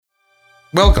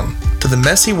Welcome to the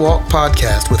Messy Walk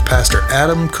podcast with Pastor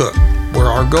Adam Cook, where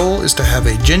our goal is to have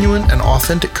a genuine and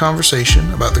authentic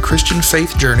conversation about the Christian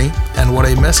faith journey and what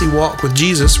a messy walk with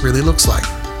Jesus really looks like.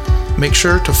 Make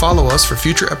sure to follow us for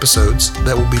future episodes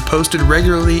that will be posted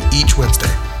regularly each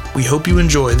Wednesday. We hope you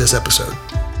enjoy this episode.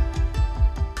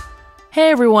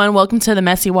 Hey everyone, welcome to the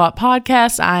Messy Walk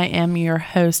podcast. I am your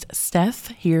host, Steph,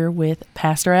 here with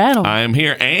Pastor Adam. I am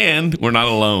here, and we're not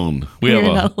alone. We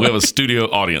have a studio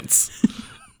audience.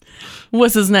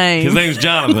 What's his name? His name's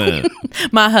Jonathan.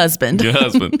 My husband. Your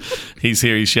husband. He's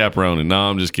here. He's chaperoning. No,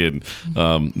 I'm just kidding.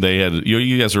 They had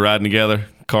you guys are riding together,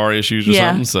 car issues or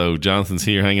something. So Jonathan's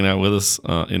here hanging out with us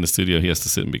in the studio. He has to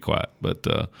sit and be quiet, but.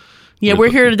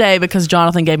 We're here today because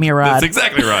Jonathan gave me a ride. That's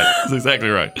exactly right. That's exactly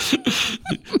right.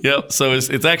 Yep. So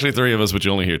it's actually three of us, but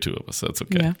you only hear two of us. So that's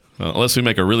okay. Yeah. Unless we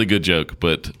make a really good joke,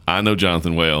 but I know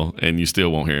Jonathan well, and you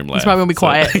still won't hear him laugh. He's probably going to be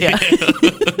quiet. Yeah.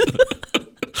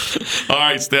 All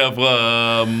right, Steph.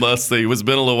 Let's see. It's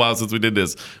been a little while since we did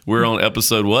this. We're on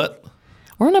episode what?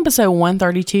 We're on episode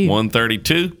 132.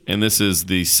 132, and this is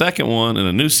the second one in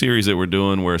a new series that we're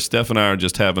doing where Steph and I are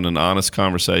just having an honest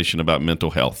conversation about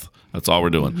mental health. That's all we're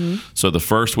doing. Mm-hmm. So the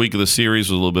first week of the series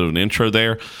was a little bit of an intro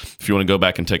there. If you want to go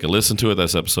back and take a listen to it,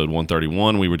 that's episode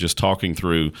 131. We were just talking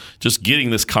through just getting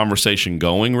this conversation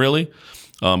going, really,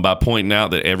 by pointing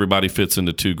out that everybody fits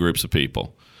into two groups of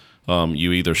people.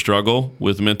 You either struggle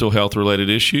with mental health related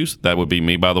issues. That would be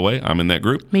me, by the way. I'm in that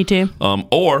group. Me too.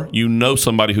 Or you know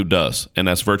somebody who does, and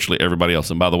that's virtually everybody else.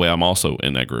 And by the way, I'm also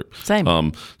in that group.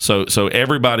 Same. So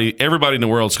everybody in the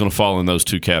world is going to fall in those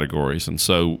two categories. And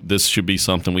so this should be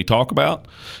something we talk about.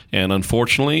 And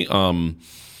unfortunately, I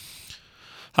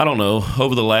don't know,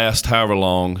 over the last however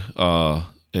long,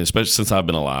 especially since I've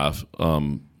been alive,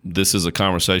 this is a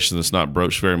conversation that's not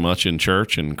broached very much in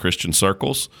church and Christian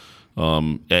circles.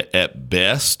 At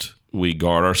best, we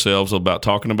guard ourselves about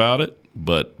talking about it,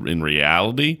 but in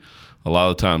reality, a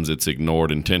lot of times it's ignored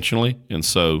intentionally. And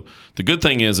so the good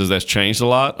thing is that's changed a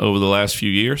lot over the last few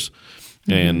years.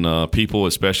 Mm-hmm. And people,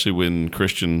 especially in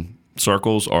Christian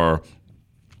circles, are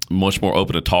much more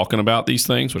open to talking about these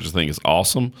things, which I think is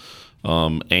awesome.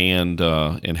 And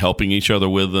helping each other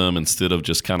with them instead of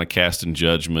just kind of casting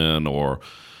judgment or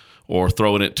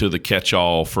throwing it to the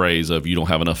catch-all phrase of you don't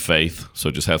have enough faith, so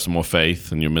just have some more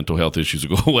faith and your mental health issues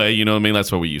will go away. You know what I mean?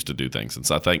 That's why we used to do things. And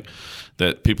so I think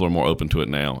that people are more open to it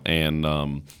now. And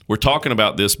we're talking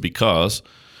about this because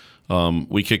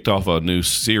we kicked off a new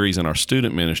series in our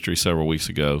student ministry several weeks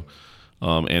ago,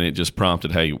 and it just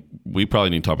prompted, hey, we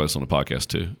probably need to talk about this on the podcast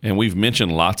too. And we've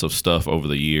mentioned lots of stuff over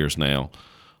the years now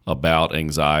about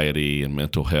anxiety and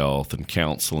mental health and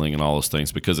counseling and all those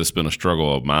things because it's been a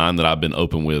struggle of mine that I've been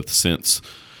open with since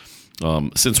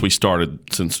we started,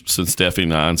 since Stephanie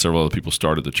and I and several other people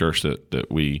started the church that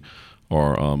we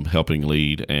are helping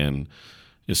lead. And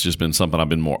it's just been something I've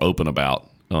been more open about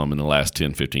in the last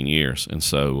 10, 15 years. And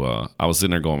so I was in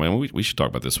there going, man, we should talk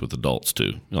about this with adults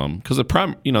too. Because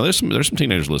there's some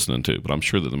teenagers listening too, but I'm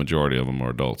sure that the majority of them are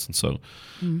adults. And so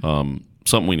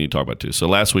something we need to talk about too. So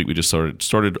last week we just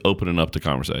started opening up the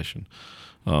conversation.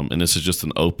 And this is just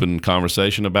an open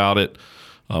conversation about it.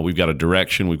 We've got a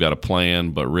direction, we've got a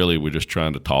plan, but really we're just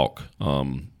trying to talk.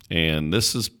 And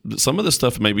this is some of the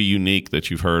stuff may be unique that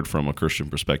you've heard from a Christian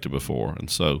perspective before. And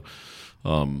so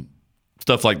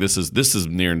stuff like this is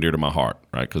near and dear to my heart,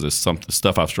 right? Because it's some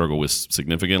stuff I've struggled with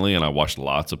significantly, and I watched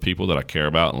lots of people that I care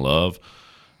about and love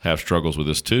have struggles with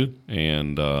this too.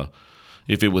 And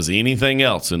if it was anything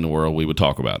else in the world, we would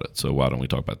talk about it. So why don't we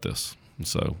talk about this? And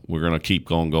so we're going to keep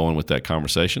going with that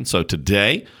conversation. So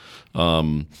today,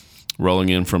 rolling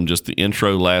in from just the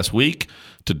intro last week,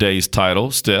 today's title,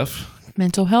 Steph.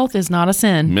 Mental health is not a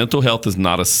sin. Mental health is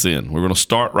not a sin. We're going to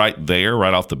start right there,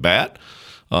 right off the bat,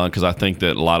 because I think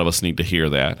that a lot of us need to hear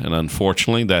that. And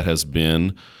unfortunately, that has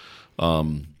been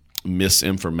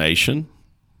misinformation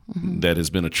that has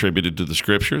been attributed to the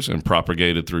scriptures and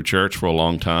propagated through church for a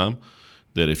long time,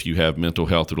 that if you have mental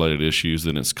health related issues,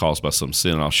 then it's caused by some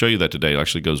sin. And I'll show you that today. It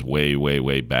actually goes way, way,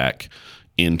 way back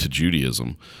into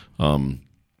Judaism. Then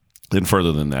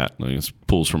further than that, it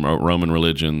pulls from Roman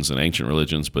religions and ancient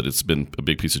religions, but it's been a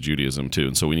big piece of Judaism too.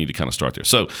 And so we need to kind of start there.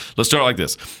 So let's start like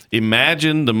this.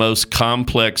 Imagine the most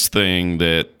complex thing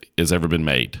that has ever been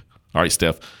made. All right,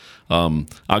 Steph,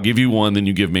 I'll give you one, then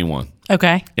you give me one.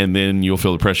 Okay. And then you'll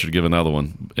feel the pressure to give another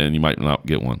one, and you might not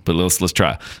get one. But let's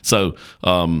try. So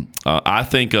I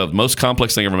think of most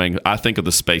complex thing ever made. I think of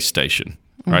the space station.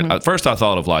 Right. At first, I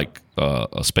thought of like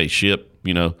a spaceship,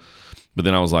 you know, but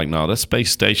then I was like, no, that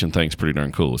space station thing's pretty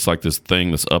darn cool. It's like this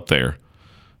thing that's up there,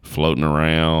 floating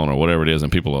around or whatever it is,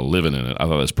 and people are living in it. I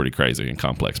thought that's pretty crazy and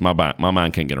complex. My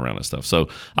mind can't get around that stuff. So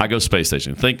I go space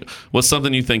station. Think, what's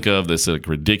something you think of that's like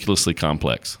ridiculously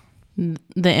complex?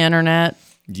 The internet.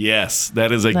 Yes,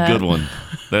 that is a good one.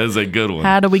 That is a good one.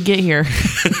 How did we get here?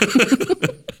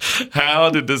 How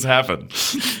did this happen?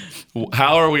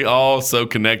 How are we all so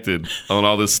connected on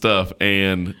all this stuff?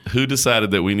 And who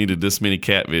decided that we needed this many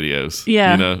cat videos?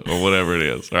 Yeah. Or whatever it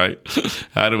is, right?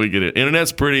 How do we get it?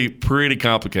 Internet's pretty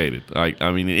complicated.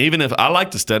 I mean, even if I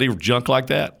like to study junk like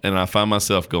that, and I find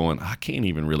myself going, I can't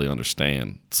even really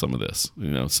understand some of this,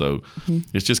 so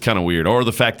it's just kind of weird. Or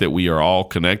the fact that we are all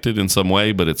connected in some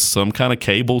way, but it's some kind of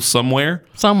cable somewhere.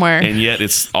 And yet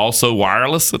it's also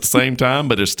wireless at the same time,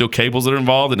 but there's still cables that are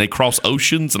involved, and they cross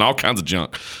oceans and all kinds of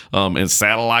junk. And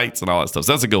satellites and all that stuff.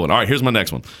 So that's a good one. All right, here's my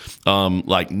next one.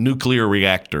 Like nuclear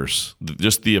reactors,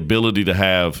 just the ability to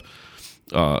have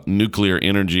nuclear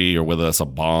energy, or whether that's a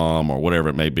bomb or whatever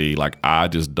it may be. Like, I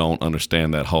just don't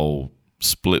understand that whole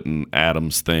splitting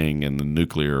atoms thing and the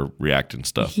nuclear reacting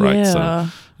stuff, right? So,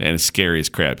 and it's scary as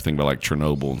crap. Think about like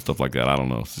Chernobyl and stuff like that. I don't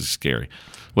know. It's just scary.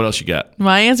 What else you got?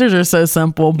 My answers are so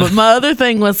simple, but my other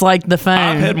thing was like the phone.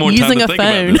 I've had more time to think about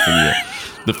this than you.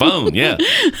 The phone, yeah.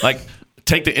 Like,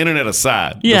 take the internet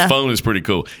aside. Yeah. The phone is pretty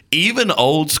cool. Even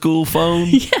old school phone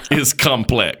is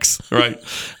complex, right?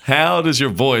 How does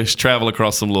your voice travel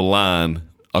across some little line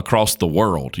across the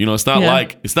world? It's not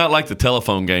like the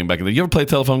telephone game back in the day. You ever play a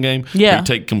telephone game? Yeah. Where you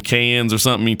take some cans or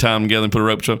something, you tie them together and put a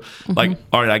rope to them? Like,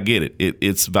 all right, I get it.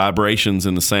 It's vibrations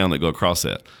in the sound that go across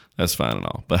that. That's fine and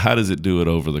all. But how does it do it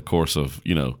over the course of,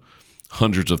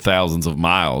 hundreds of thousands of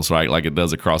miles, right? Like it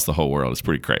does across the whole world. It's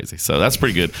pretty crazy. So that's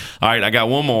pretty good. All right, I got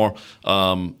one more.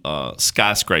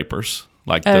 Skyscrapers.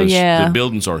 Like the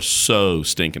buildings are so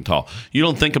stinking tall. You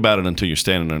don't think about it until you're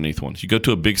standing underneath one. You go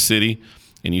to a big city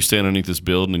and you stand underneath this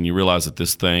building and you realize that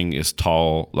this thing is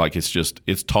tall. Like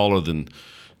it's taller than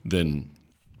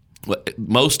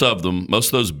most of them. Most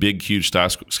of those big, huge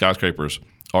skyscrapers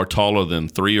are taller than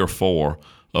 3 or 4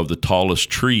 of the tallest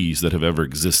trees that have ever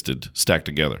existed stacked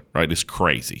together, right? It's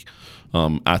crazy.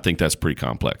 I think that's pretty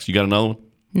complex. You got another one?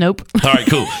 Nope. All right,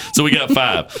 cool. So we got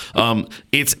 5.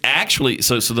 It's actually,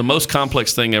 so the most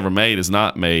complex thing ever made is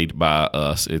not made by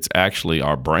us. It's actually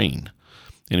our brain.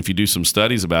 And if you do some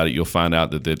studies about it, you'll find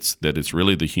out that it's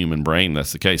really the human brain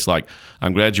that's the case. Like,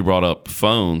 I'm glad you brought up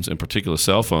phones, in particular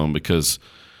cell phone, because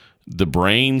the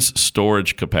brain's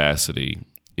storage capacity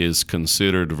is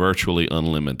considered virtually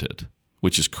unlimited,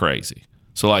 which is crazy.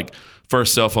 So like,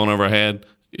 first cell phone I ever had,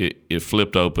 it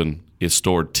flipped open, it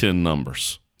stored 10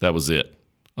 numbers. That was it.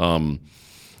 And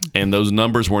those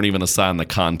numbers weren't even assigned the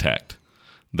contact.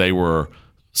 They were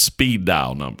speed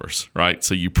dial numbers, right?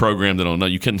 So you programmed it on, no,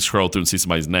 you couldn't scroll through and see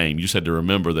somebody's name. You just had to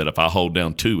remember that if I hold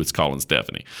down 2, it's calling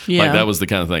Stephanie. Yeah. Like that was the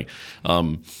kind of thing.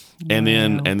 And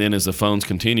then as the phones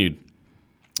continued,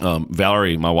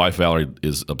 Valerie, my wife Valerie,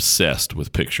 is obsessed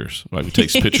with pictures. Right? She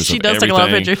takes pictures she of does everything. take a lot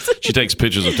of pictures. She takes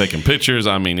pictures of taking pictures.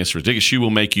 I mean, it's ridiculous. She will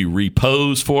make you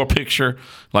repose for a picture.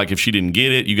 Like if she didn't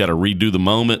get it, you got to redo the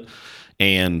moment.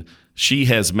 And she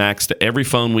has maxed every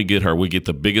phone we get her. We get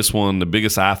the biggest one, the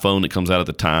biggest iPhone that comes out at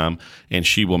the time, and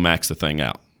she will max the thing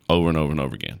out over and over and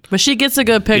over again. But she gets a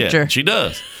good picture. Yeah, she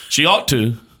does. She ought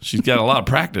to. She's got a lot of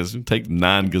practice. It takes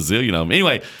 9 gazillion of them.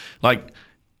 Anyway, like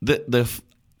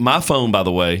my phone, by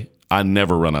the way, I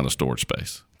never run out of storage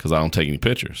space because I don't take any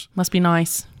pictures. Must be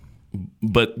nice.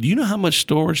 But do you know how much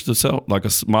storage like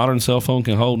a modern cell phone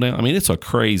can hold now? I mean, it's a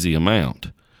crazy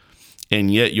amount.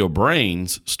 And yet your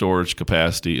brain's storage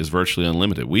capacity is virtually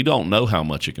unlimited. We don't know how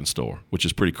much it can store, which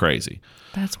is pretty crazy.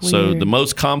 That's weird. So the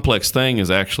most complex thing is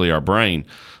actually our brain.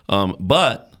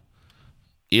 But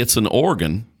it's an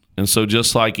organ. And so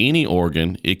just like any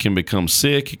organ, it can become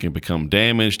sick, it can become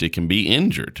damaged, it can be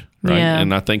injured, right? Yeah.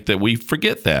 And I think that we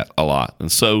forget that a lot. And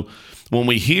so when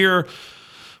we hear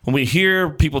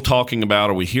people talking about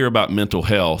or we hear about mental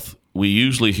health, we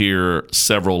usually hear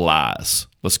several lies.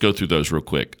 Let's go through those real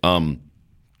quick.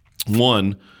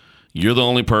 One, you're the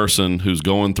only person who's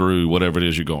going through whatever it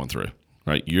is you're going through,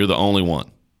 right? You're the only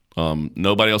one.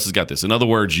 Nobody else has got this. In other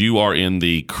words, you are in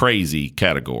the crazy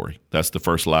category. That's the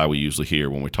first lie we usually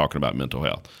hear when we're talking about mental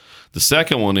health. The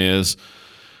second one is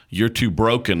you're too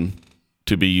broken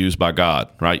to be used by God,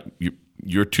 right?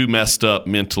 You're too messed up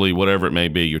mentally, whatever it may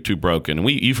be. You're too broken. And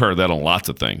you've heard that on lots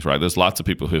of things, right? There's lots of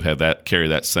people who have carry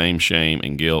that same shame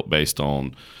and guilt based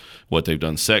on what they've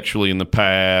done sexually in the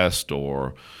past,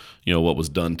 or what was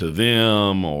done to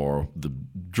them, or the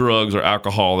drugs or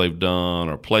alcohol they've done,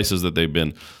 or places that they've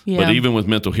been. Yeah. But even with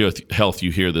mental health,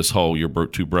 you hear this whole you're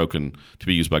too broken to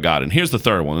be used by God. And here's the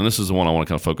third one, and this is the one I want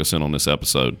to kind of focus in on this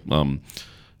episode.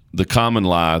 the common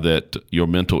lie that your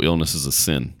mental illness is a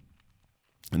sin.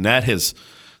 And that has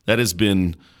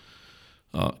been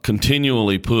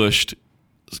continually pushed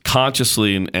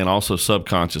consciously and also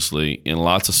subconsciously in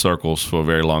lots of circles for a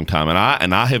very long time.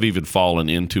 And I have even fallen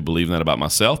into believing that about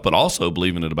myself, but also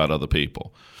believing it about other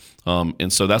people.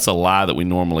 And so that's a lie that we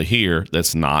normally hear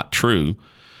that's not true.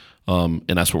 And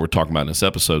that's what we're talking about in this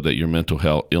episode, that your mental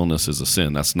health illness is a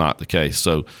sin. That's not the case.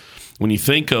 So when you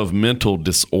think of mental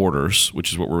disorders,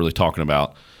 which is what we're really talking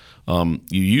about,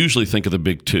 you usually think of the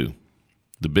big two.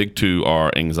 The big two are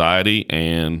anxiety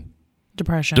and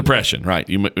Depression, right.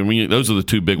 Those are the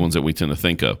two big ones that we tend to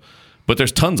think of. But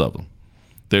there's tons of them.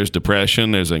 There's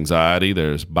depression, there's anxiety,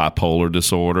 there's bipolar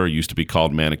disorder, used to be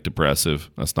called manic depressive.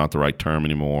 That's not the right term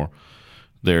anymore.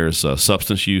 There's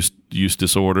substance use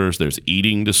disorders, there's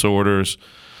eating disorders,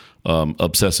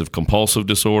 obsessive compulsive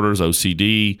disorders,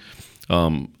 OCD,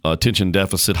 attention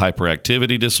deficit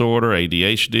hyperactivity disorder,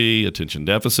 ADHD, attention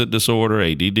deficit disorder,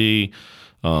 ADD,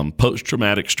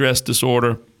 post-traumatic stress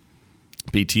disorder,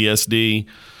 PTSD.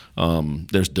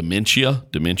 There's dementia.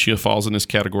 Dementia falls in this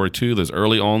category too. There's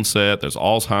early onset. There's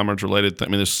Alzheimer's related.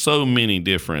 There's so many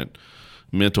different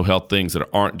mental health things that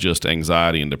aren't just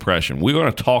anxiety and depression. We're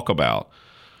going to talk about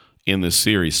in this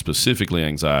series specifically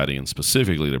anxiety and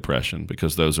specifically depression,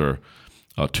 because those are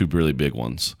two really big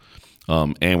ones.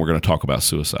 And we're going to talk about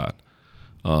suicide.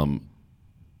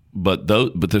 But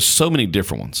there's so many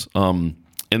different ones.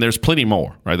 And there's plenty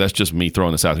more, right? That's just me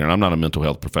throwing this out here. And I'm not a mental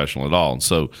health professional at all. And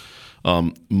so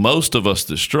most of us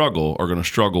that struggle are going to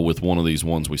struggle with one of these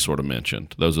ones we sort of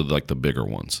mentioned. Those are like the bigger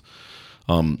ones.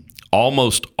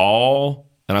 Almost all,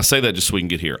 and I say that just so we can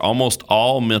get here, almost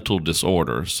all mental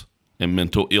disorders and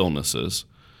mental illnesses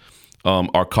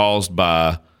are caused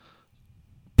by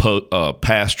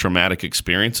past traumatic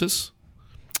experiences.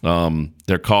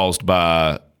 They're caused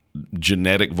by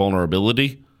genetic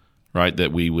vulnerability, right,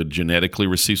 that we would genetically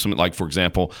receive something. Like, for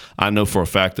example, I know for a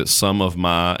fact that some of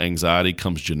my anxiety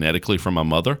comes genetically from my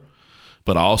mother,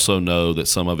 but I also know that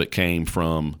some of it came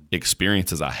from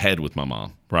experiences I had with my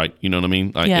mom, right? You know what I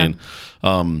mean? Yeah.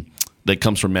 And that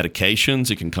comes from medications.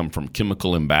 It can come from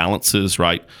chemical imbalances,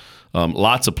 right?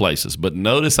 Lots of places. But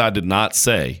notice I did not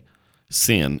say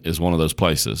sin is one of those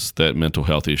places that mental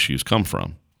health issues come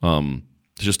from.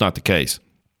 It's just not the case.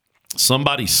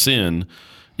 Somebody's sin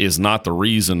is not the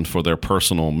reason for their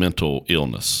personal mental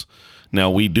illness. Now,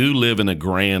 we do live in a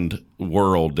grand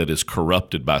world that is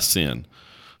corrupted by sin.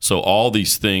 So all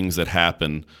these things that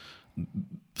happen,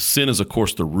 sin is, of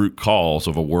course, the root cause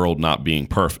of a world not being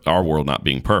perfect, our world not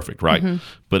being perfect, right? Mm-hmm.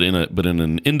 But in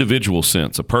an individual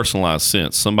sense, a personalized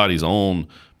sense, somebody's own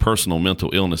personal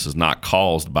mental illness is not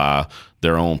caused by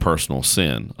their own personal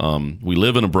sin. We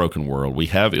live in a broken world. We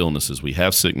have illnesses. We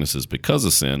have sicknesses because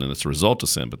of sin, and it's a result of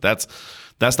sin. But that's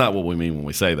not what we mean when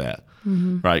we say that,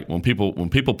 right? When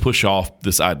people push off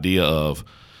this idea of,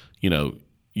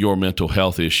 your mental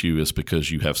health issue is because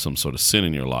you have some sort of sin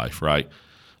in your life, right?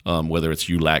 Whether it's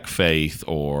you lack faith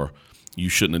or you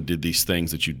shouldn't have did these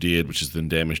things that you did, which has then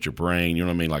damaged your brain. You know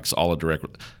what I mean? Like, it's all a direct.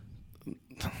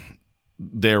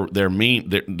 They're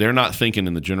not thinking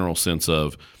in the general sense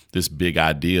of this big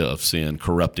idea of sin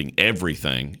corrupting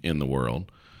everything in the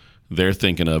world. They're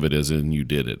thinking of it as in you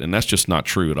did it. And that's just not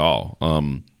true at all.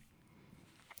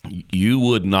 You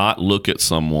would not look at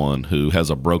someone who has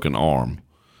a broken arm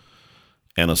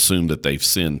and assume that they've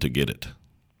sinned to get it.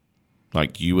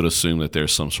 Like, you would assume that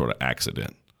there's some sort of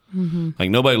accident. Mm-hmm. Like,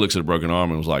 nobody looks at a broken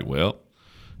arm and was like, well,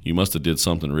 you must have did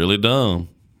something really dumb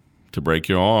to break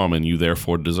your arm and you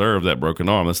therefore deserve that broken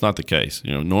arm. That's not the case.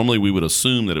 Normally we would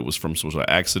assume that it was from some sort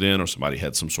of accident or somebody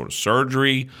had some sort of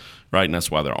surgery, right? And that's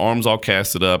why their arm's all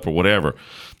casted up or whatever.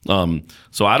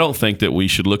 So I don't think that we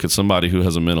should look at somebody who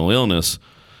has a mental illness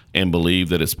and believe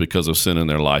that it's because of sin in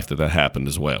their life that happened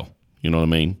as well. You know what I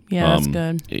mean? Yeah, that's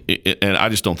good. And I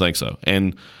just don't think so.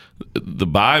 And the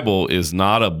Bible is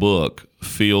not a book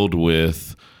filled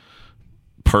with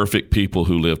perfect people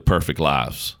who live perfect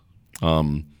lives.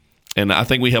 And I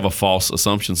think we have a false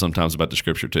assumption sometimes about the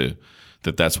Scripture too,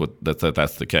 that's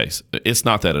the case. It's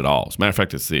not that at all. As a matter of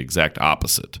fact, it's the exact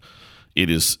opposite.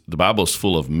 The Bible is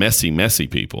full of messy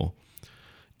people,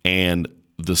 and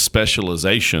the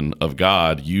specialization of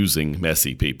God using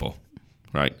messy people.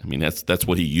 Right? I mean, that's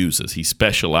what he uses. He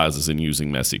specializes in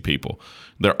using messy people.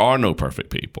 There are no perfect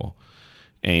people.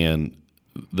 And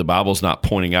the Bible's not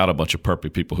pointing out a bunch of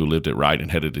perfect people who lived it right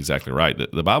and had it exactly right.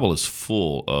 The Bible is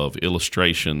full of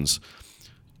illustrations,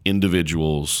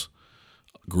 individuals,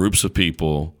 groups of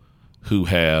people who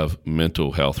have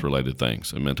mental health related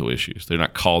things and mental issues. They're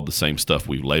not called the same stuff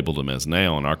we've labeled them as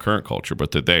now in our current culture,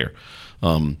 but they're there.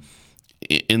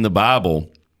 In the Bible,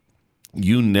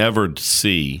 you never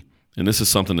see, and this is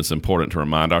something that's important to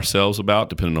remind ourselves about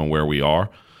depending on where we are.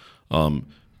 In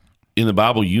the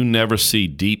Bible, you never see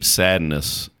deep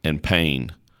sadness and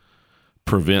pain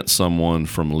prevent someone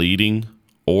from leading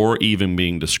or even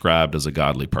being described as a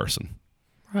godly person.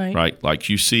 Right? Like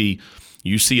you see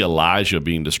Elijah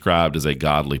being described as a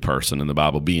godly person in the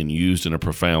Bible, being used in a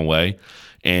profound way,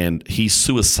 and he's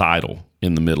suicidal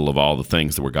in the middle of all the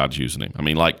things that where God's using him. I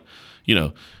mean, like, you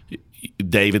know,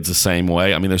 David's the same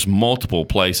way. I mean, there's multiple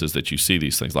places that you see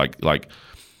these things. Like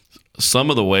some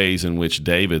of the ways in which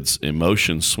David's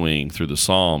emotions swing through the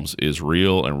Psalms is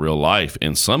real and real life,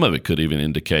 and some of it could even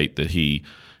indicate that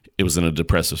it was in a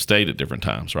depressive state at different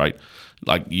times, right?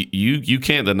 Like you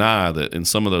can't deny that in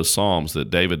some of those Psalms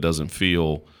that David doesn't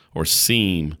feel or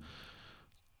seem,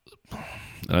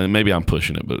 maybe I'm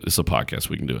pushing it, but it's a podcast,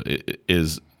 we can do it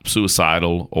is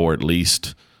suicidal or at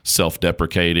least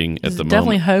self-deprecating at the moment.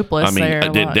 Definitely hopeless. I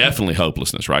mean, there, definitely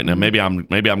hopelessness, right? Now, maybe I'm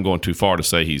going too far to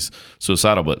say he's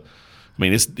suicidal, but I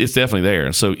mean, it's definitely there.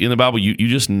 And so in the Bible, you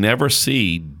just never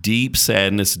see deep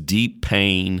sadness, deep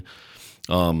pain,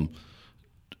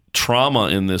 trauma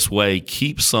in this way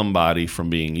keeps somebody from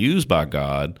being used by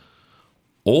God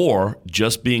or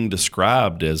just being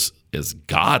described as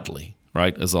godly,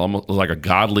 right? As almost like a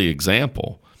godly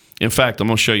example. In fact, I'm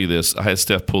going to show you this. I had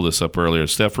Steph pull this up earlier.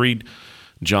 Steph, read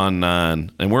John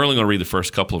 9, and we're only going to read the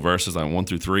first couple of verses, like 1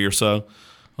 through 3 or so.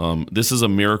 This is a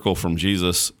miracle from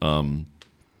Jesus.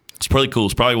 It's pretty cool.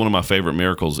 It's probably one of my favorite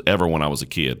miracles ever when I was a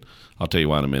kid. I'll tell you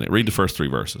why in a minute. Read the first 3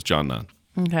 verses, John 9.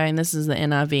 Okay, and this is the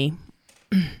NIV.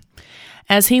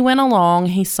 As he went along,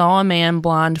 he saw a man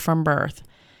blind from birth.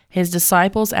 His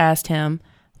disciples asked him,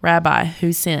 "Rabbi,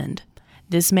 who sinned,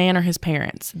 this man or his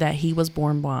parents, that he was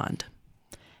born blind?"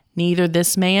 "Neither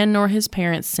this man nor his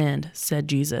parents sinned," said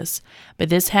Jesus, "but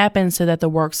this happened so that the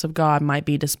works of God might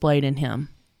be displayed in him."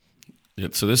 Yeah,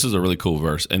 so this is a really cool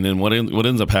verse. And then what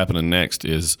ends up happening next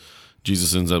is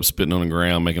Jesus ends up spitting on the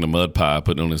ground, making a mud pie,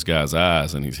 putting it on this guy's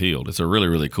eyes, and he's healed. It's a really,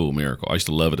 really cool miracle. I used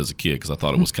to love it as a kid because I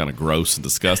thought it was kind of gross and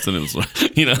disgusting. It was,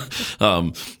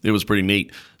 it was pretty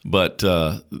neat. But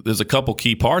there's a couple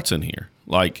key parts in here.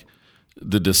 Like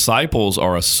the disciples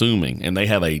are assuming, and they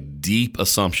have a deep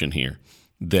assumption here,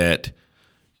 that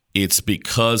it's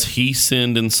because he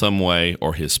sinned in some way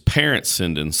or his parents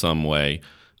sinned in some way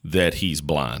that he's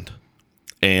blind.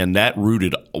 And that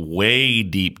rooted way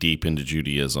deep into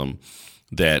Judaism,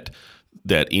 that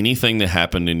anything that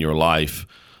happened in your life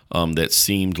that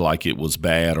seemed like it was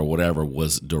bad or whatever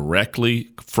was directly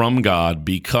from God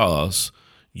because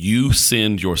you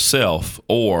sinned yourself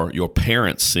or your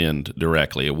parents sinned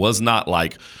directly. It was not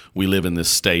like we live in this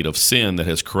state of sin that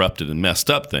has corrupted and messed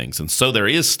up things. And so there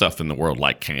is stuff in the world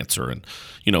like cancer and,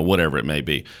 whatever it may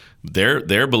be.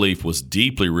 Their belief was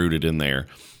deeply rooted in there.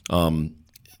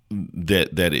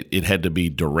 That it had to be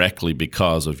directly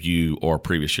because of you or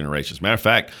previous generations. Matter of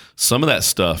fact, some of that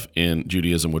stuff in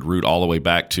Judaism would root all the way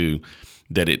back to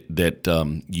that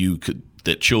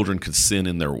children could sin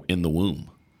in the womb,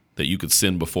 that you could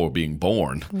sin before being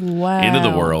born into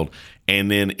the world, and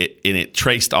then it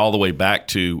traced all the way back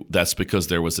to that's because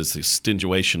there was this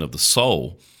extenuation of the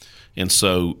soul, and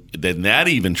so then that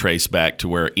even traced back to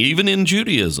where even in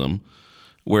Judaism,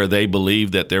 where they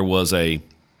believed that there was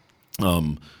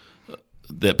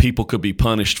that people could be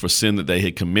punished for sin that they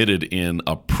had committed in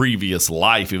a previous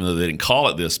life, even though they didn't call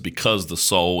it this, because the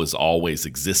soul has always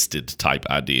existed type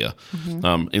idea.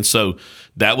 Mm-hmm. And so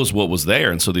that was what was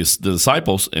there. And so the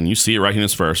disciples, and you see it right in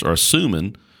this verse, are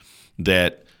assuming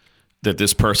that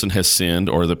this person has sinned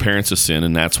or the parents have sinned,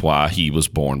 and that's why he was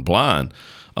born blind,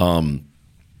 and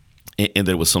that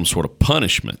it was some sort of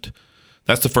punishment.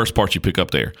 That's the first part you pick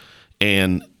up there.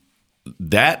 And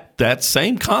that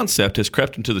same concept has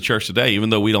crept into the church today, even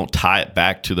though we don't tie it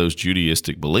back to those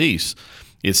Judaistic beliefs.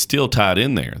 It's still tied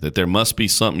in there, that there must be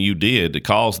something you did to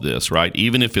cause this, right?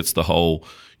 Even if it's the whole,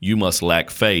 you must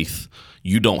lack faith,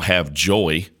 you don't have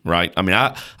joy, right? I mean,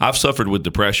 I've suffered with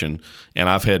depression, and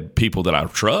I've had people that I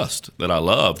trust, that I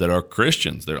love, that are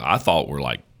Christians, that I thought were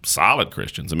like solid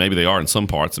Christians, and maybe they are in some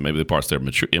parts, and maybe the parts they're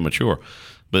immature,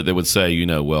 but they would say,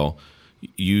 well,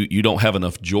 you don't have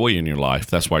enough joy in your life.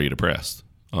 That's why you're depressed.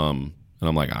 And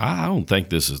I'm like, I don't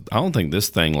think this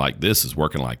thing like this is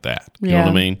working like that. You know what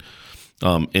I mean?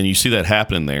 And you see that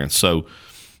happening there. And so,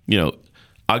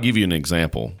 I'll give you an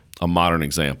example, a modern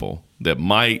example that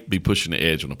might be pushing the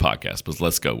edge on the podcast, but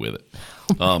let's go with it.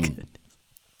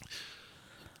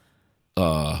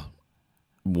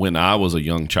 When I was a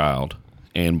young child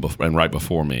and right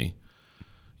before me,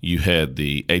 you had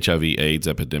the HIV/AIDS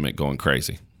epidemic going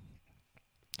crazy.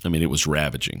 I mean, it was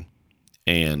ravaging.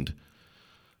 And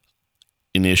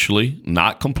initially,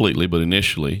 not completely, but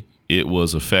initially, it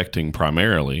was affecting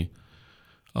primarily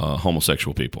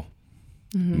homosexual people.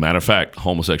 Matter of fact,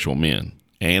 homosexual men,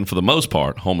 and for the most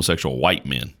part, homosexual white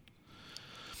men.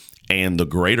 And the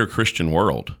greater Christian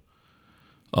world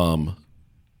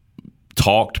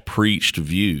talked, preached,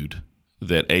 viewed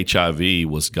that HIV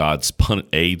was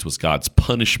AIDS was God's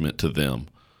punishment to them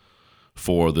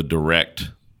for the direct,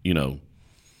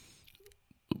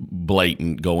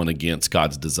 blatant going against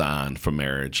God's design for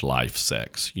marriage, life,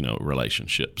 sex,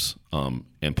 relationships,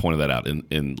 and pointed that out.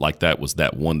 And like that was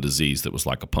that one disease that was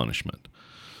like a punishment.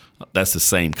 That's the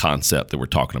same concept that we're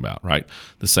talking about, right?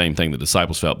 The same thing the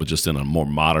disciples felt, but just in a more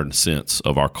modern sense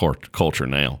of our culture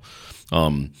now.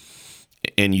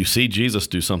 And you see Jesus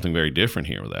do something very different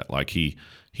here with that. Like he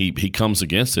comes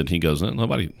against it and he goes,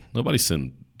 nobody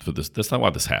sinned for this. That's not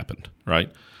why this happened,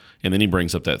 right? And then he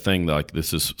brings up that thing like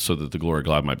this is so that the glory of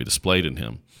God might be displayed in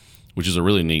him, which is a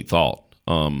really neat thought.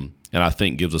 And I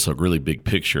think gives us a really big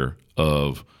picture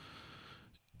of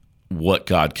what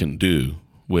God can do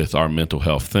with our mental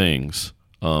health things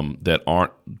that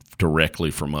aren't directly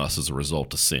from us as a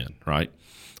result of sin, right?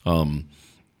 When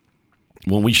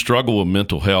we struggle with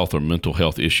mental health or mental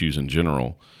health issues in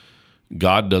general,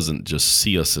 God doesn't just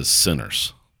see us as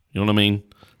sinners. You know what I mean?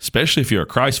 Especially if you're a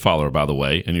Christ follower, by the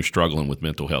way, and you're struggling with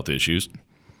mental health issues.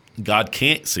 God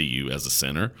can't see you as a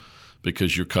sinner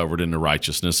because you're covered in the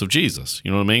righteousness of Jesus.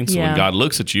 You know what I mean? So when God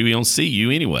looks at you, he don't see you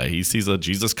anyway. He sees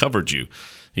Jesus covered you.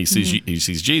 He sees he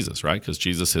sees Jesus, right? Because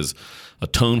Jesus has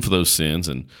atoned for those sins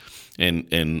and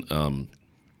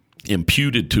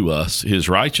imputed to us his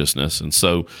righteousness. And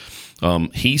so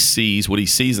he sees what he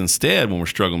sees instead when we're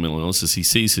struggling with mental illness is he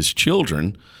sees his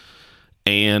children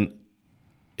and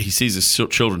he sees his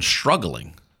children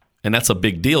struggling. And that's a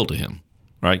big deal to him,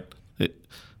 right?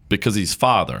 Because he's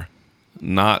Father,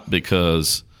 not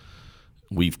because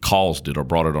we've caused it or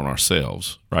brought it on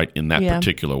ourselves, right, in that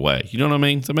particular way. You know what I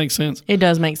mean? Does that make sense? It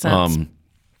does make sense.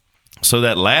 So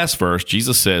that last verse,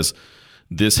 Jesus says,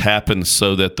 this happens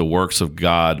so that the works of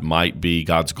God might be,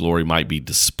 God's glory might be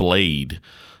displayed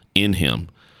in him.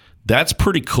 That's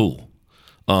pretty cool.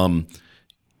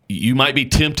 You might be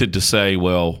tempted to say,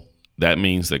 well, that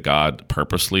means that God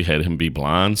purposely had him be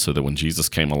blind so that when Jesus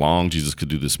came along, Jesus could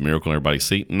do this miracle and everybody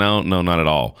see. No, not at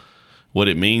all. What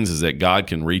it means is that God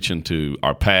can reach into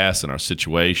our past and our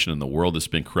situation and the world that's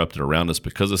been corrupted around us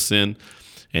because of sin,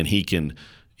 and he can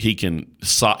in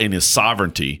his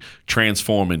sovereignty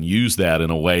transform and use that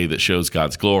in a way that shows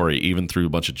God's glory, even through a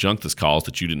bunch of junk that's caused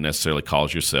that you didn't necessarily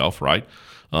cause yourself, right?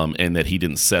 And that he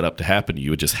didn't set up to happen to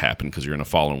you. It just happened because you're in a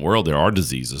fallen world. There are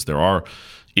diseases. There are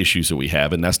issues that we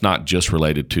have, and that's not just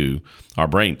related to our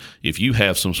brain. If you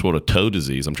have some sort of toe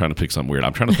disease, I'm trying to pick something weird.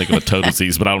 I'm trying to think of a toe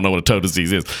disease, but I don't know what a toe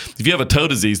disease is. If you have a toe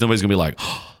disease, nobody's going to be like,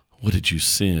 oh, what did you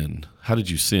sin? How did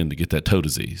you sin to get that toe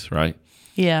disease, right?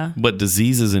 Yeah. But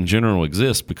diseases in general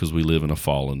exist because we live in a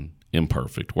fallen,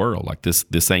 imperfect world. Like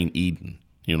this ain't Eden.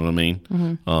 You know what I mean?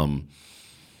 Mm-hmm.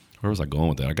 Where was I going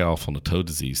with that? I got off on the toe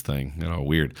disease thing. Got all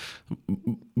weird.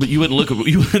 But you wouldn't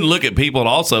look at people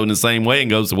also in the same way and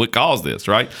go, so what caused this,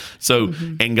 right? So,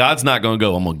 and God's not going to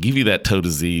go, I'm going to give you that toe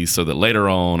disease so that later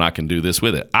on I can do this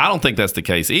with it. I don't think that's the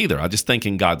case either. I just think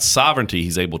in God's sovereignty,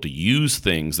 he's able to use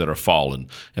things that are fallen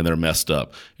and that are messed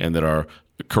up and that are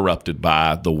corrupted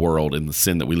by the world and the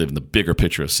sin that we live in, the bigger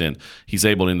picture of sin. He's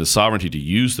able in the sovereignty to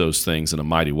use those things in a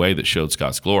mighty way that shows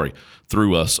God's glory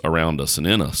through us, around us, and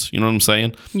in us. You know what I'm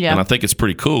saying? Yeah. And I think it's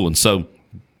pretty cool. And so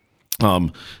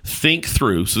think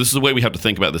through. So this is the way we have to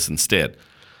think about this instead.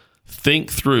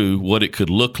 Think through what it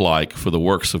could look like for the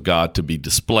works of God to be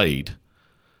displayed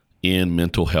in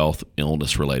mental health,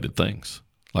 illness-related things.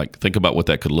 Like, think about what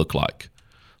that could look like.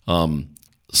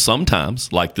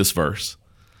 Sometimes, like this verse,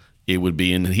 it would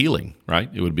be in healing, right?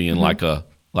 It would be in like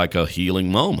a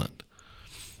healing moment.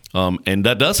 And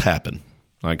that does happen.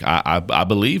 Like I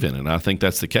believe in it, and I think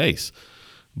that's the case.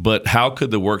 But how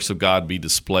could the works of God be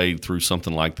displayed through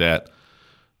something like that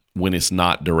when it's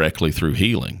not directly through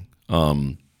healing?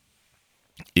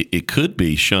 It could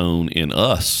be shown in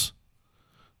us.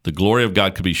 The glory of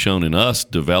God could be shown in us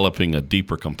developing a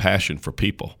deeper compassion for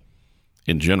people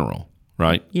in general,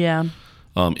 right? Yeah.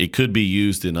 It could be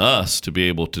used in us to be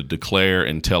able to declare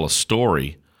and tell a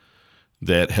story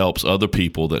that helps other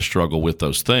people that struggle with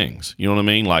those things. You know what I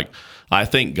mean? Like, I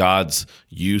think God's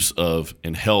use of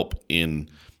and help in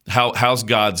how's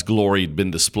God's glory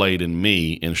been displayed in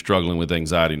me in struggling with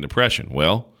anxiety and depression?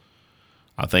 Well,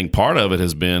 I think part of it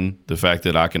has been the fact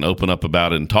that I can open up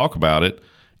about it and talk about it,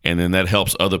 and then that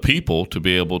helps other people to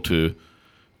be able to,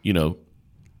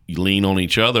 lean on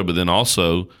each other, but then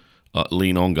also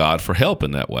lean on God for help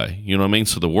in that way. You know what I mean?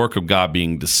 So the work of God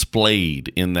being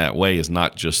displayed in that way is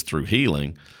not just through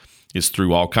healing, it's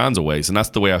through all kinds of ways. And that's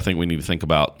the way I think we need to think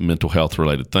about mental health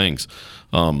related things.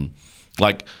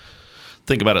 Like,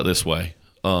 think about it this way.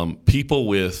 People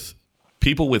with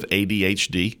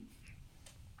ADHD,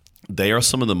 they are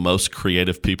some of the most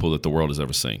creative people that the world has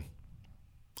ever seen.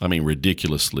 I mean,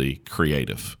 ridiculously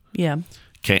creative. Yeah.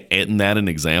 Isn't that an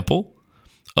example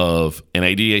of, and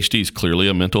ADHD is clearly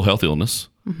a mental health illness,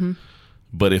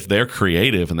 but if they're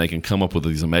creative and they can come up with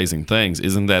these amazing things,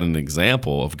 isn't that an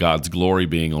example of God's glory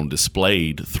being on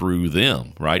displayed through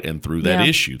them, right? And through that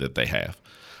issue that they have.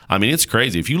 I mean, it's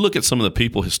crazy. If you look at some of the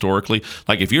people historically,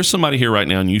 like if you're somebody here right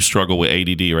now and you struggle with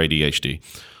ADD or ADHD,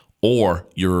 or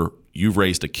you've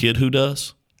raised a kid who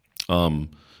does, there's going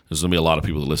to be a lot of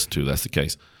people that listen to that's the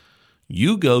case.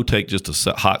 You go take just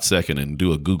a hot second and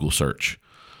do a Google search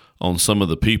on some of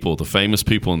the people, the famous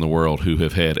people in the world who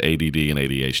have had ADD and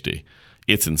ADHD.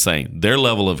 It's insane. Their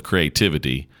level of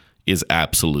creativity is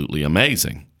absolutely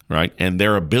amazing, right? And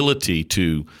their ability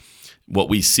to, what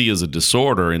we see as a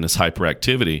disorder in this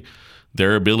hyperactivity,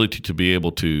 their ability to be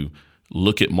able to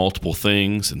look at multiple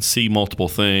things and see multiple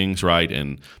things, right?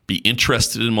 And be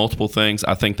interested in multiple things.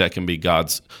 I think that can be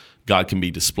God can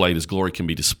be displayed, His glory can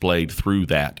be displayed through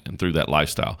that and through that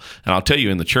lifestyle. And I'll tell you,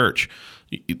 in the church,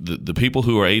 the people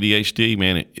who are ADHD,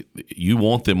 man, you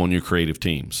want them on your creative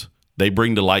teams. They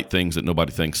bring to light things that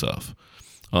nobody thinks of.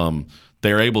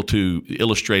 They're able to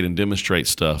illustrate and demonstrate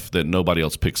stuff that nobody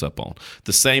else picks up on.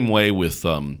 The same way with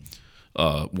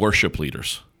worship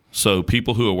leaders. So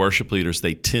people who are worship leaders,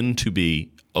 they tend to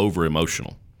be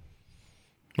over-emotional,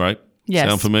 right? Yes.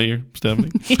 Sound familiar,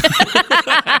 Stephanie? We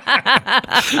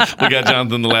got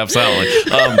Jonathan to laugh silently.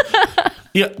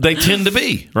 Yeah, they tend to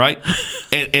be, right?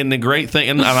 And the great thing,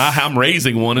 and I'm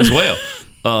raising one as well.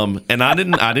 And I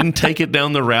didn't take it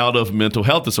down the route of mental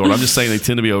health disorder. I'm just saying they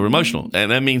tend to be over emotional,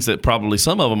 and that means that probably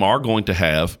some of them are going to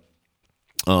have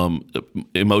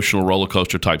emotional roller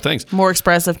coaster type things, more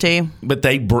expressive too. But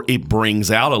it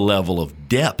brings out a level of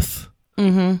depth.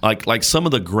 Mm-hmm. Like some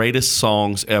of the greatest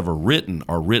songs ever written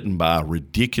are written by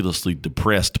ridiculously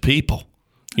depressed people.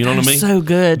 You know what I mean? So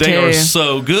good. They too. are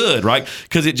so good, right?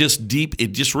 Because it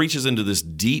just reaches into this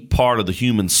deep part of the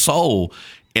human soul.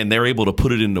 And they're able to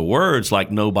put it into words like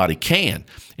nobody can,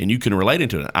 and you can relate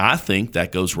into it. I think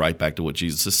that goes right back to what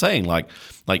Jesus is saying. Like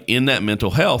in that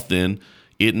mental health, then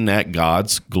isn't that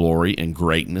God's glory and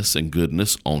greatness and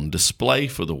goodness on display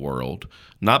for the world?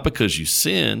 Not because you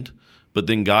sinned, but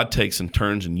then God takes and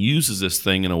turns and uses this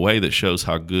thing in a way that shows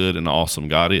how good and awesome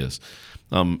God is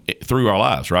through our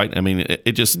lives, right? I mean,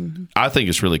 it just I think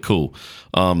it's really cool.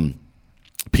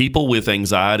 People with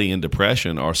anxiety and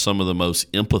depression are some of the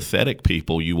most empathetic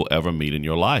people you will ever meet in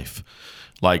your life.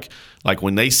 Like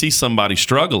when they see somebody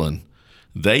struggling,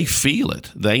 they feel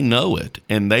it, they know it,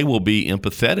 and they will be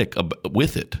empathetic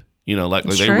with it. You know, like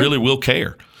they really will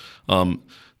care.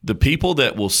 The people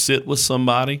that will sit with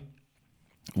somebody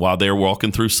while they're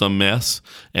walking through some mess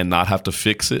and not have to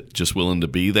fix it, just willing to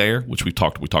be there, which we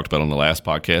talked about on the last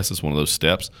podcast, is one of those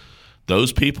steps.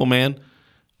 Those people, man,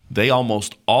 they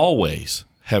almost always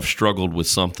have struggled with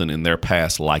something in their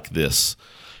past like this.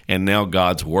 And now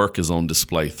God's work is on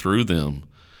display through them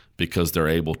because they're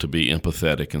able to be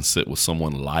empathetic and sit with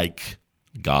someone like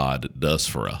God does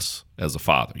for us as a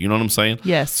father. You know what I'm saying?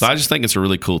 Yes. So I just think it's a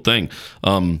really cool thing.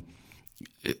 And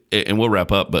we'll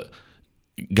wrap up, but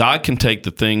God can take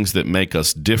the things that make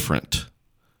us different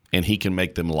and He can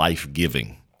make them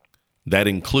life-giving. That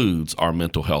includes our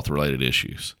mental health related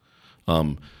issues.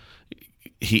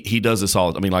 He does this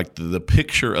all. I mean, like the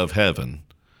picture of heaven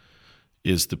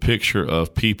is the picture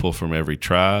of people from every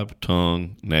tribe,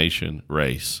 tongue, nation,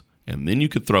 race. And then you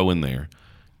could throw in there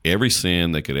every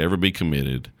sin that could ever be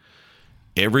committed,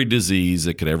 every disease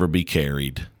that could ever be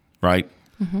carried, right?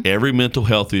 Mm-hmm. Every mental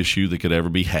health issue that could ever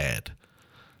be had.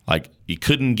 Like, you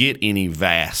couldn't get any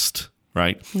vast,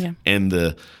 right? Yeah. And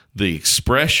the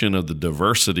expression of the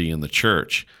diversity in the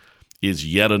church is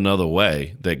yet another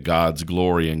way that God's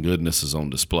glory and goodness is on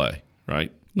display,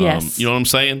 right? Yes. You know what I'm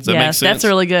saying? Does that make sense? That's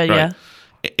really good, right.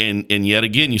 yeah. And yet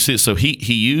again, you see it. So he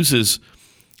uses,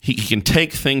 he can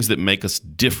take things that make us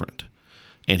different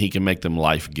and He can make them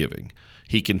life-giving.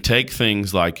 He can take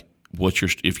things like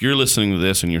if you're listening to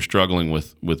this and you're struggling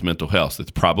with mental health,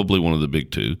 it's probably one of the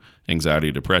big two,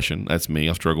 anxiety, depression. That's me.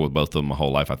 I've struggled with both of them my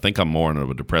whole life. I think I'm more in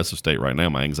a depressive state right now.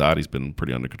 My anxiety's been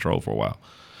pretty under control for a while.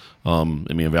 I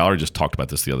mean, Valerie just talked about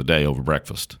this the other day over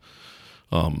breakfast.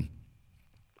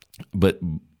 But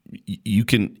he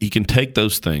can take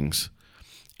those things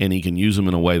and He can use them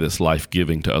in a way that's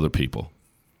life-giving to other people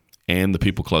and the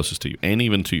people closest to you and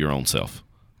even to your own self.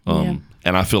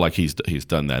 And I feel like he's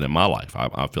done that in my life.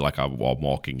 I feel like I'm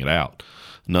walking it out.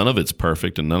 None of it's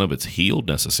perfect and none of it's healed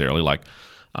necessarily. Like,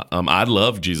 I'd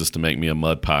love Jesus to make me a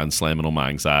mud pie and slam it on my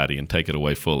anxiety and take it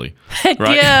away fully. Heck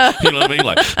right? yeah. You know what I mean?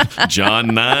 Like John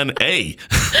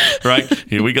 9a, right?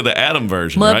 Here we got the Adam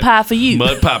version. Mud right? pie for you.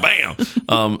 Mud pie, bam.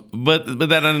 But that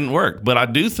didn't work. But I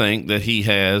do think that he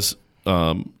has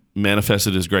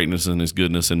manifested his greatness and his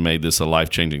goodness and made this a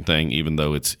life-changing thing, even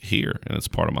though it's here and it's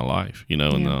part of my life. You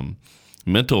know, and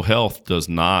mental health does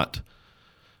not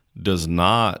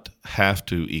have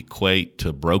to equate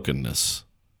to brokenness.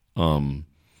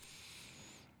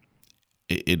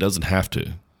 It doesn't have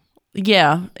to.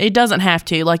 Yeah, it doesn't have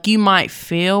to. Like, you might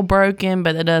feel broken,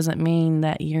 but it doesn't mean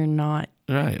that you're not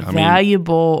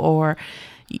valuable or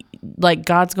like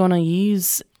God's going to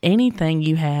use anything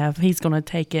you have. He's going to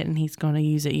take it and he's going to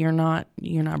use it. You're not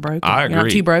broken. I agree. You're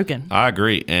not too broken. I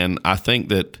agree. And I think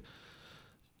that,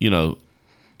 you know,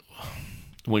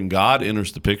 when God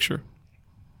enters the picture,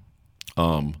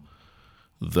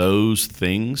 those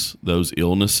things, those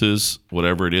illnesses,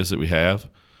 whatever it is that we have,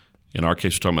 in our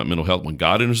case, we're talking about mental health. When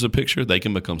God enters the picture, they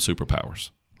can become superpowers.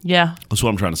 Yeah. That's what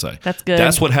I'm trying to say. That's good.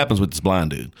 That's what happens with this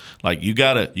blind dude. Like, you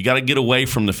gotta get away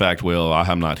from the fact, well,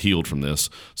 I'm not healed from this,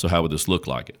 so how would this look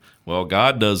like it? Well,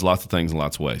 God does lots of things in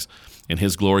lots of ways, and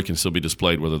his glory can still be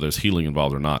displayed whether there's healing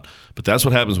involved or not. But that's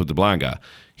what happens with the blind guy.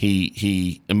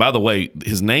 He and by the way,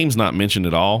 his name's not mentioned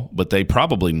at all, but they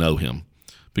probably know him.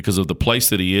 Because of the place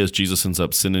that he is, Jesus ends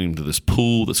up sending him to this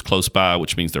pool that's close by,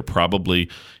 which means they're probably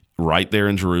right there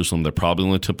in Jerusalem. They're probably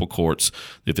in the temple courts.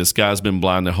 If this guy's been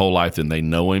blind their whole life, then they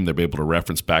know him. They'll be able to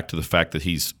reference back to the fact that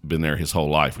he's been there his whole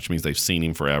life, which means they've seen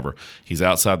him forever. He's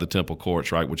outside the temple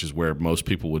courts, right, which is where most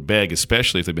people would beg,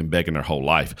 especially if they've been begging their whole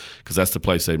life, because that's the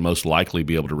place they'd most likely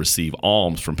be able to receive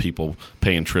alms from people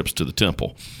paying trips to the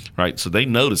temple, right? So they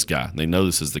know this guy. They know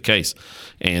this is the case.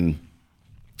 And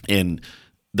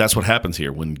that's what happens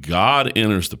here. When God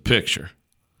enters the picture,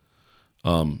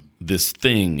 this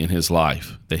thing in his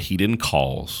life that he didn't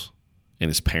cause and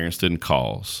his parents didn't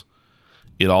cause,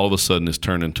 it all of a sudden is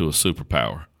turned into a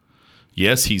superpower.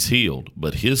 Yes, he's healed,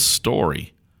 but his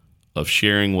story of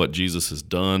sharing what Jesus has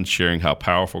done, sharing how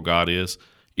powerful God is,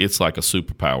 it's like a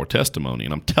superpower testimony.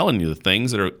 And I'm telling you, the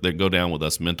things that go down with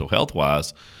us mental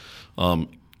health-wise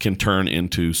can turn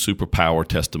into superpower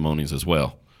testimonies as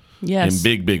well. Yes. In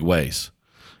big, big ways.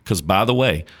 Because, by the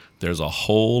way, there's a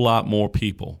whole lot more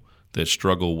people that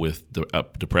struggle with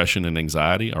depression and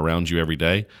anxiety around you every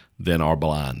day than are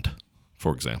blind,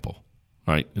 for example,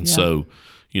 right? And so,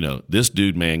 you know, this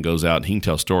dude, man, goes out and he can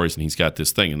tell stories and he's got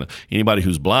this thing. And anybody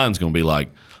who's blind is going to be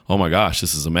like, oh, my gosh,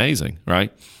 this is amazing,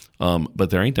 right? But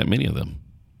there ain't that many of them.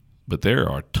 But there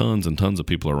are tons and tons of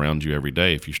people around you every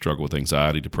day if you struggle with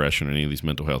anxiety, depression, or any of these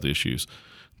mental health issues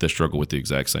that struggle with the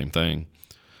exact same thing.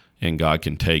 And God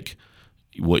can take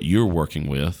what you're working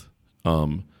with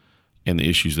and the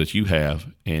issues that you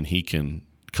have, and he can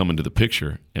come into the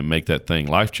picture and make that thing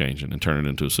life-changing and turn it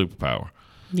into a superpower.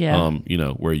 Yeah. You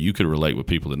know, where you could relate with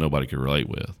people that nobody could relate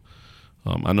with.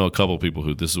 I know a couple of people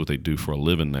who this is what they do for a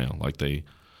living now. Like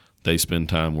they spend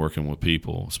time working with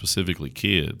people, specifically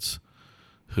kids,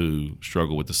 who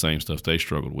struggle with the same stuff they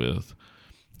struggled with,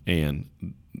 and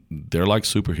they're like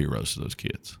superheroes to those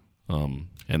kids.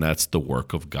 And that's the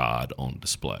work of God on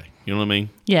display. You know what I mean?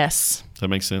 Yes. Does that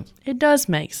make sense? It does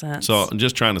make sense. So I'm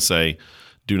just trying to say,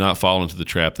 do not fall into the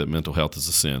trap that mental health is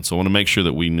a sin. So I want to make sure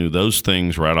that we knew those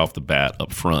things right off the bat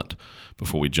up front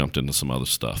before we jumped into some other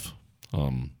stuff.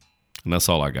 And that's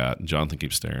all I got. And Jonathan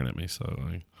keeps staring at me. So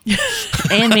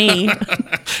and me.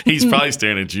 He's probably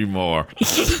staring at you more.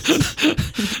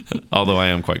 Although I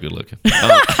am quite good looking.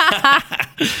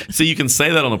 So you can say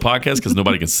that on a podcast because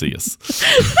nobody can see us.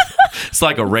 It's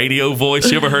like a radio voice.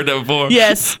 You ever heard that before?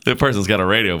 Yes. That person's got a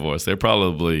radio voice. They're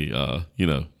probably,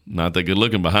 not that good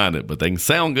looking behind it, but they can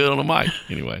sound good on a mic.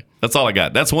 Anyway, that's all I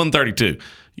got. That's 132.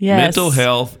 Yes. Mental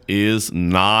health is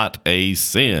not a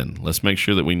sin. Let's make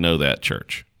sure that we know that,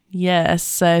 church. Yes.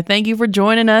 So thank you for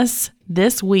joining us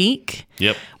this week.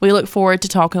 Yep. We look forward to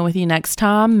talking with you next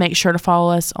time. Make sure to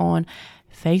follow us on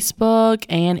Facebook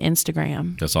and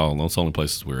Instagram. That's all. Those are the only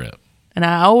places we're at. And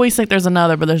I always think there's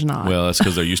another, but there's not. Well, that's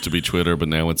because there used to be Twitter, but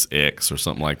now it's X or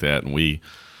something like that. And You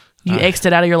X'd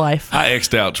it out of your life. I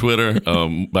X'd out Twitter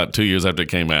about 2 years after it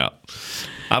came out.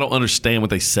 I don't understand what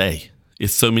they say.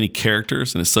 It's so many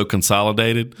characters and it's so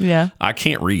consolidated. Yeah. I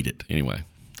can't read it. Anyway,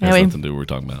 has Anyway, nothing to do with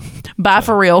what we're talking about. Bye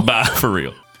for real. Bye for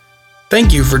real.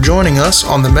 Thank you for joining us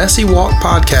on the Messy Walk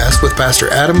podcast with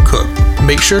Pastor Adam Cook.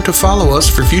 Make sure to follow us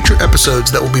for future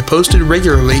episodes that will be posted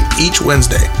regularly each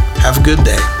Wednesday. Have a good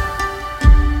day.